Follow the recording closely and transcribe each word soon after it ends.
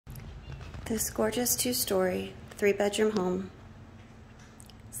This gorgeous 2-story, 3-bedroom home.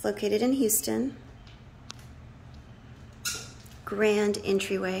 It's located in Houston. Grand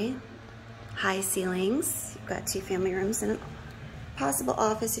entryway, high ceilings. You've got 2 family rooms and a possible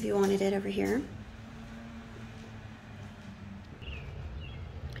office if you wanted it over here.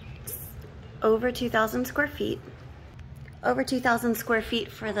 It's over 2,000 square feet. Over 2,000 square feet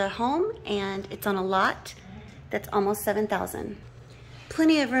for the home, and it's on a lot that's almost 7,000.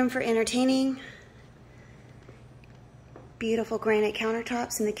 Plenty of room for entertaining. Beautiful granite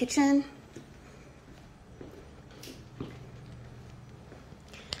countertops in the kitchen.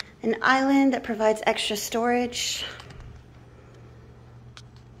 An island that provides extra storage.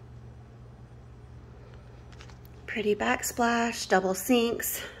 Pretty backsplash, double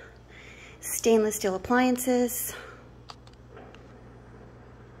sinks, stainless steel appliances.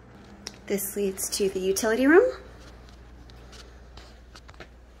 This leads to the utility room.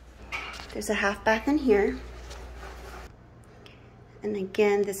 There's a half bath in here. And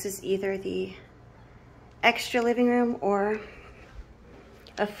again, this is either the extra living room or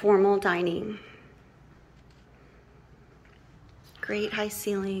a formal dining. Great high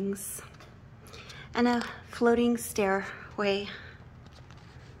ceilings and a floating stairway.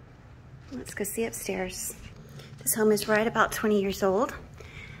 Let's go see upstairs. This home is right about 20 years old.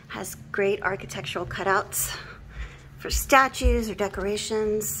 Has great architectural cutouts for statues or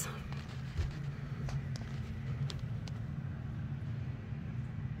decorations.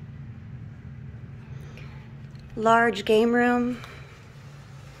 Large game room.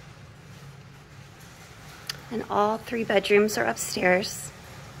 And all 3 bedrooms are upstairs.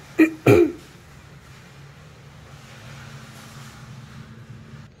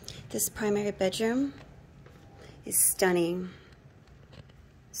 This primary bedroom is stunning.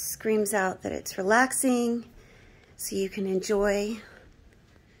 Screams out that it's relaxing, so you can enjoy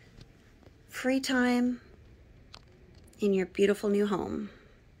free time in your beautiful new home.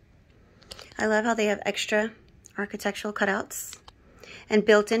 I love how they have extra architectural cutouts and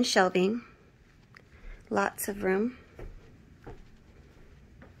built-in shelving. Lots of room.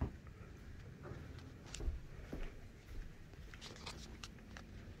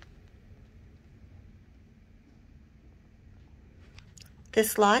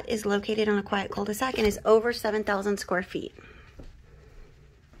 This lot is located on a quiet cul-de-sac and is over 7,000 square feet.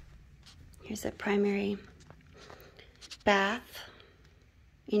 Here's a primary bath,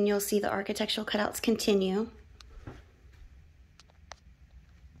 and you'll see the architectural cutouts continue.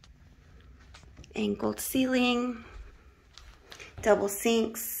 Angled ceiling, double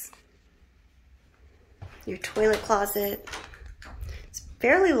sinks, your toilet closet. It's a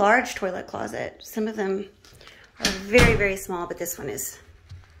fairly large toilet closet. Some of them are very, very small, but this one is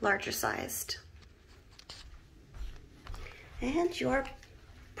larger sized. And your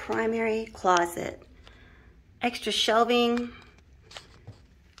primary closet. Extra shelving,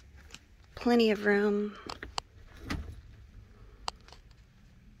 plenty of room.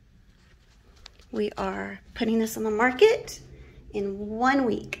 We are putting this on the market in 1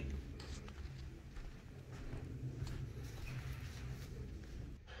 week.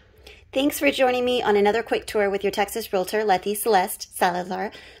 Thanks for joining me on another quick tour with your Texas Realtor, Letti Celeste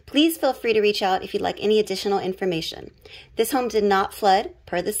Salazar. Please feel free to reach out if you'd like any additional information. This home did not flood,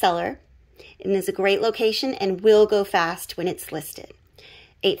 per the seller. It is a great location and will go fast when it's listed.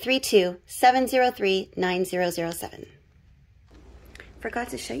 832-703-9007. Forgot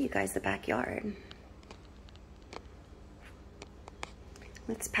to show you guys the backyard.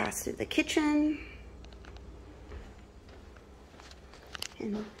 Let's pass through the kitchen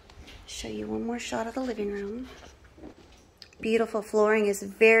and show you one more shot of the living room. Beautiful flooring, is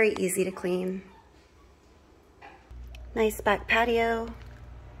very easy to clean. Nice back patio.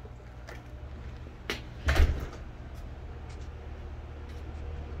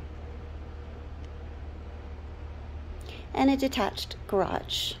 And a detached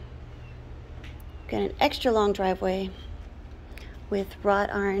garage. Got an extra long driveway with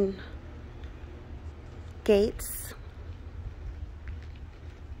wrought iron gates.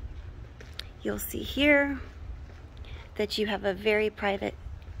 You'll see here that you have a very private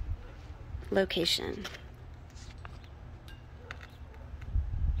location.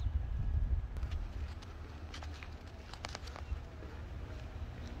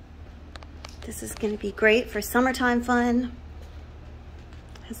 This is going to be great for summertime fun.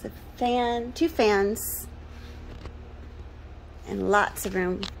 Has a fan, 2 fans, and lots of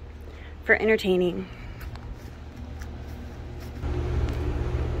room for entertaining.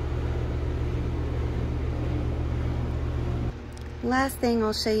 Last thing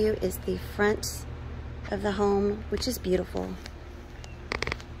I'll show you is the front of the home, which is beautiful.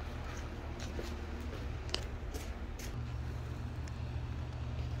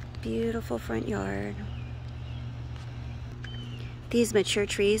 Beautiful front yard. These mature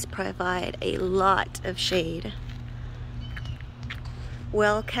trees provide a lot of shade.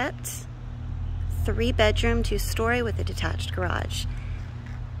 Well kept, 3-bedroom, 2-story with a detached garage.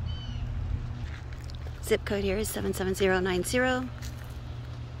 Zip code here is 77090,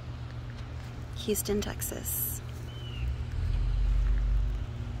 Houston, Texas.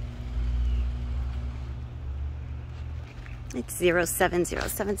 It's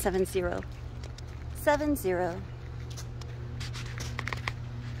 070-770-70.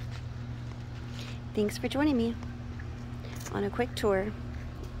 Thanks for joining me on a quick tour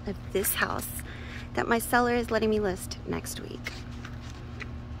of this house that my seller is letting me list next week.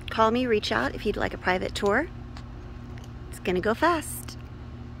 Call me, reach out if you'd like a private tour. It's gonna go fast.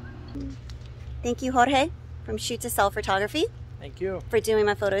 Thank you, Jorge, from Shoot to Sell Photography. Thank you. For doing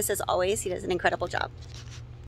my photos as always. He does an incredible job.